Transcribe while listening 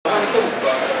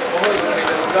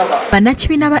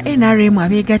Bannakibiina ba NRM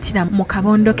abeegattira mu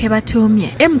kabondo ke batuumye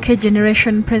MK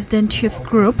Generation President Youth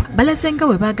Group balaze nga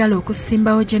bwe baagala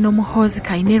okusimbawo Gen Muhoozi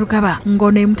Kainerugaba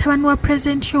ng'ono ye mutabani wa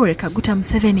President Yoweri Kaguta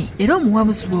Museveni era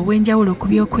omuwabuzi ow'enjawulo ku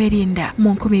by'okwerinda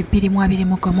mu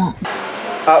 2021.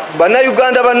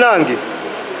 Bannayuganda bannange,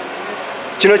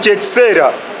 kino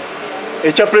ky'ekiseera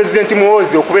ekya President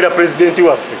Muhoozi okubeera pulezidenti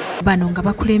waffe. Bano nga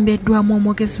bakulembeddwamu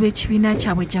omwogezi w'ekibiina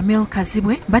kyabwe Jamel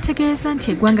Kazibwe bategeeza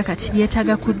nti eggwanga kati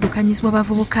lyetaaga kuddukanyizibwa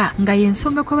bavubuka nga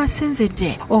y'ensonga kwe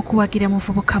basinzidde okuwagira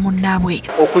muvubuka munnaabwe.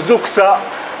 Okuzuukusa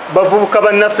bavubuka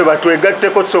bannaffe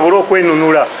batwegatteko tusobole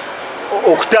okwenunula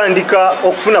okutandika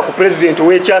okufuna ku pulezidenti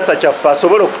w'ekyasa kyaffe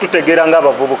asobole okututegeera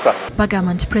ng'abavubuka.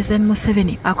 Bagamba nti President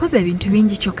Museveni akoze ebintu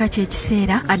bingi kyokka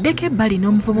ky'ekiseera addeko ebbali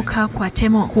n'omuvubuka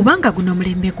akwatemu kubanga guno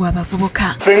mulembe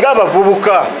gw'abavubuka. Ffe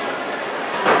ng'abavubuka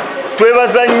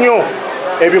twebaza nnyo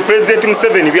ebyo President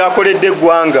Museveni byakoledde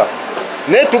eggwanga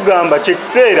naye tugamba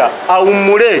kyekiseera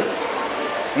awumule.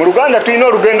 Mu Luganda tulina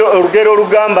olugero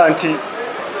olugamba nti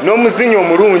n'omuzinyi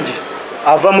omulungi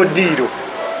ava mu ddiiro.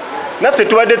 Naffe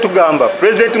tubadde tugamba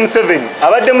President Museveni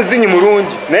abadde muzinyi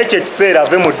mulungi naye kyekiseera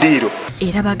ave mu ddiiro.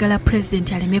 Era baagala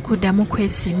President aleme kuddamu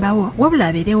kwesimbawo wabula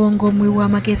abeerewo ng'omuwi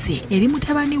w'amagezi eri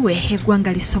mutabani we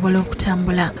eggwanga lisobola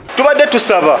okutambula. Tubadde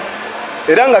tusaba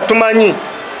era nga tumanyi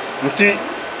nti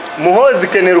Muhoozi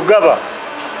Kainerugaba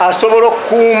asobola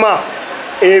okukuuma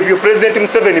ebyo President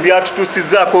Museveni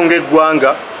byatutuusizzaako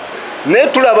ng'eggwanga naye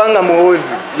tulaba nga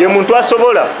Muhoozi ye muntu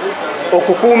asobola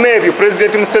okukuuma ebyo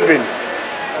President Museveni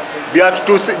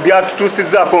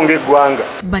byatutuusizzaako ng'eggwanga.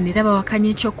 Bano era bawakanya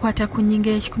eky'okukwata ku nnyingo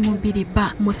y'ekikumi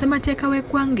bba mu ssemateeka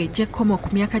w'eggwanga egy'ekkomo ku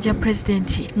myaka gya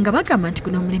pulezidenti nga bagamba nti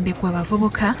guno omulembe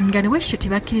gw'abavubuka nga ne bwekityo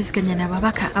tebakkiriziganya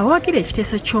n'ababaka abawagira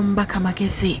ekiteeso ky'omubaka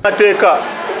magezi. Mateeka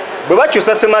bwe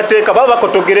bakyusa ssemateeka baba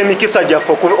bakotogera emikisa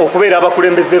gyaffe okubeera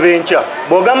abakulembeze b'enkya.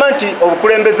 Bw'ogamba nti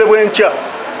obukulembeze bw'enkya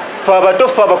ffe abato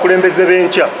ffe abakulembeze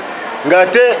b'enkya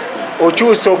ng'ate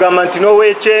okyusa ogamba nti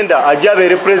n'ow'ekyenda ajja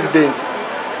abeere pulezidenti,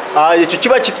 ekyo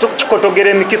kiba kikotogera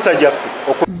emikisa gyaffe.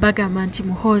 Bagamba nti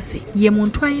Muhoozi ye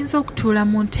muntu ayinza okutuula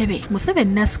mu ntebe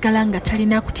Museveni n'asigala nga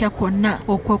talina kutya kwonna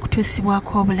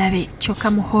okw'okutuusibwako obulabe.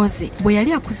 Kyokka Muhoozi bwe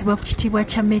yali akuzibwa ku kitiibwa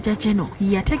kya Maj Gen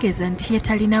yategeeza nti ye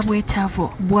talina bwetaavu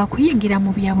bwa kuyingira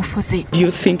mu byabufuzi. Do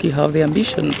you think you have the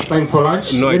ambition? Time for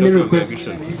lunch. No, I don't have the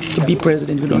ambition to be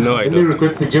president. No, I don't.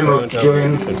 Request the general to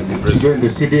join the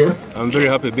CDF. I'm very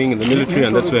happy being in the military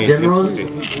and that's why I intend to stay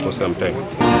for some time.